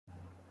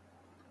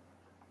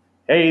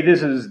Hey,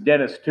 this is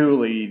Dennis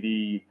Tooley,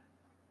 the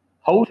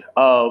host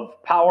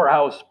of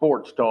Powerhouse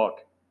Sports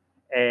Talk,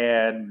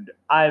 and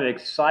I'm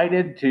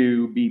excited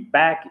to be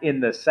back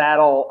in the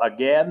saddle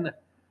again.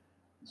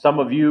 Some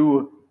of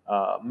you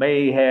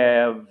may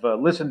have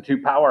listened to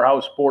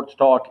Powerhouse Sports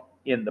Talk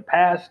in the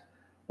past.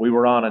 We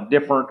were on a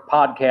different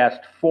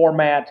podcast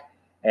format,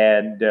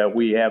 and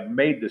we have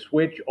made the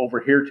switch over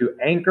here to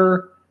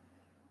Anchor,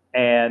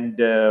 and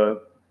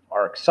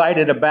are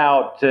excited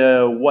about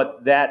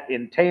what that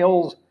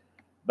entails.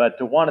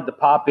 But wanted to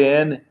pop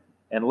in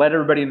and let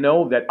everybody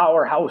know that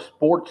Powerhouse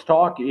Sports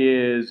Talk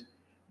is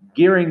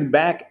gearing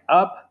back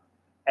up,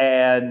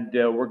 and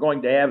we're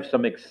going to have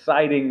some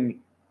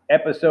exciting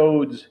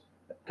episodes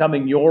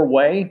coming your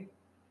way.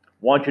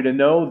 Want you to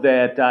know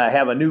that I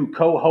have a new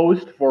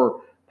co-host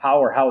for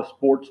Powerhouse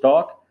Sports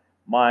Talk.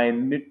 My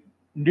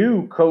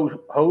new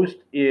co-host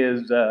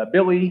is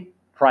Billy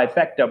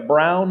Trifecta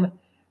Brown.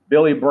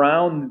 Billy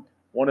Brown,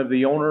 one of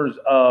the owners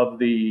of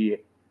the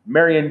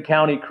Marion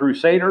County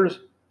Crusaders,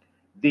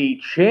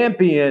 the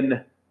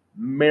champion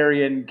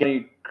Marion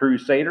County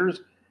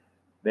Crusaders.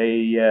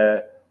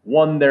 They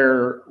won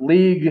their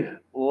league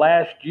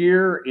last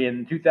year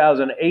in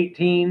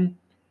 2018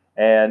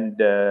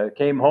 and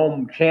came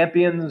home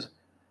champions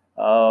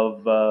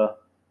of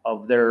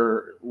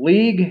their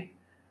league,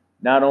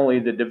 not only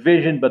the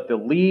division but the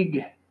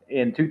league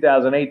in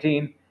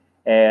 2018.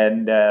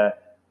 And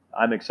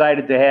I'm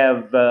excited to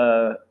have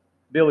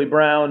Billy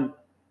Brown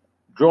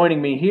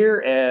joining me here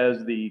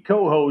as the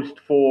co-host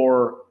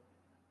for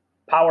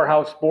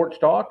Powerhouse Sports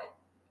Talk.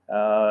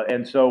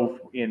 And so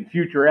in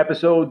future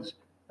episodes,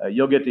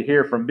 you'll get to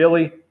hear from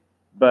Billy.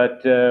 But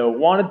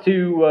wanted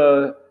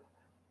to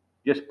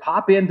just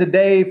pop in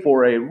today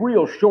for a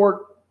real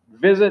short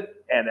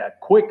visit and a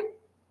quick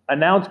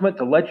announcement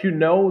to let you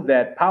know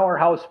that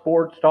Powerhouse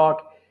Sports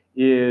Talk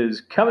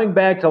is coming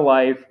back to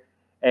life,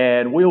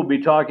 and we'll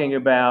be talking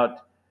about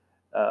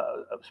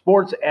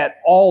sports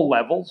at all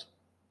levels.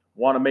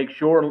 Want to make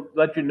sure,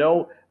 let you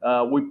know,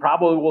 we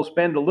probably will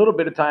spend a little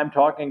bit of time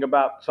talking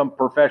about some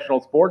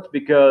professional sports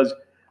because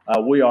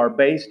we are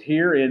based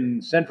here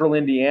in central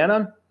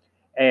Indiana.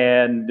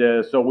 And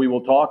so we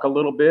will talk a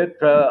little bit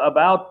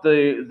about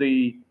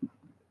the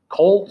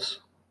Colts.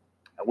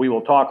 We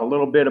will talk a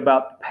little bit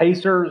about the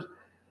Pacers.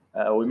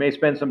 We may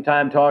spend some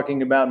time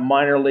talking about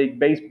minor league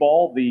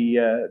baseball,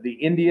 the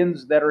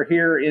Indians that are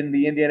here in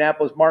the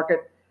Indianapolis market.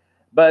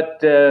 But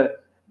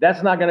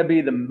that's not going to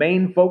be the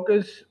main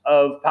focus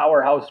of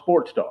Powerhouse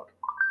Sports Talk.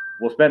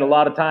 We'll spend a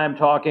lot of time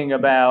talking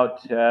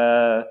about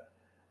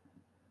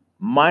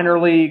minor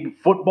league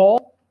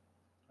football.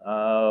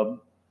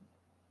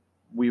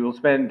 We will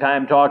spend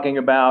time talking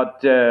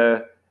about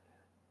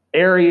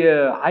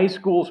area high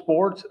school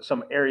sports,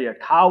 some area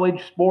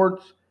college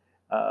sports,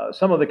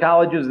 some of the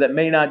colleges that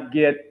may not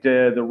get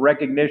the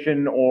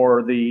recognition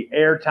or the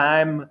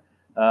airtime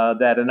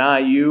that an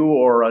IU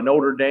or a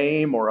Notre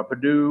Dame or a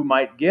Purdue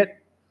might get.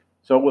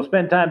 So we'll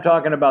spend time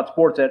talking about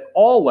sports at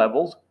all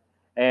levels.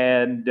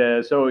 And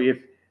so if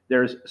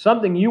there's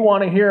something you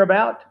want to hear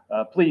about,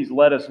 please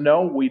let us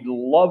know. We'd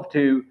love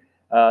to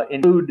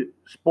include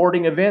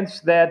sporting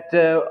events that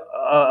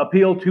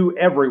appeal to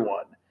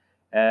everyone.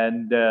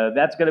 And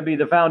that's going to be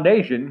the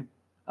foundation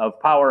of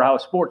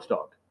Powerhouse Sports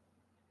Talk.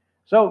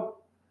 So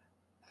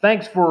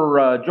thanks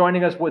for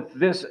joining us with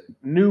this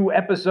new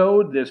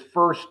episode, this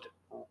first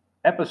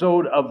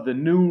episode of the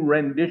new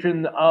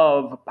rendition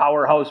of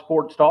Powerhouse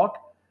Sports Talk.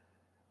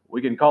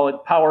 We can call it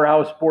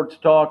Powerhouse Sports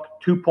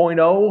Talk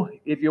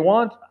 2.0 if you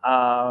want.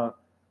 I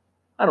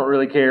don't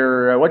really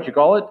care what you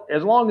call it,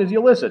 as long as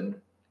you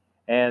listen.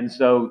 And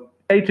so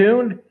stay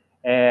tuned,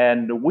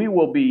 and we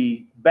will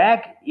be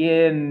back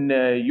in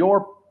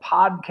your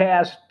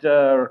podcast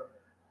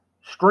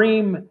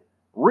stream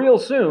real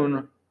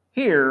soon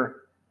here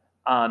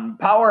on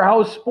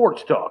Powerhouse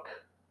Sports Talk.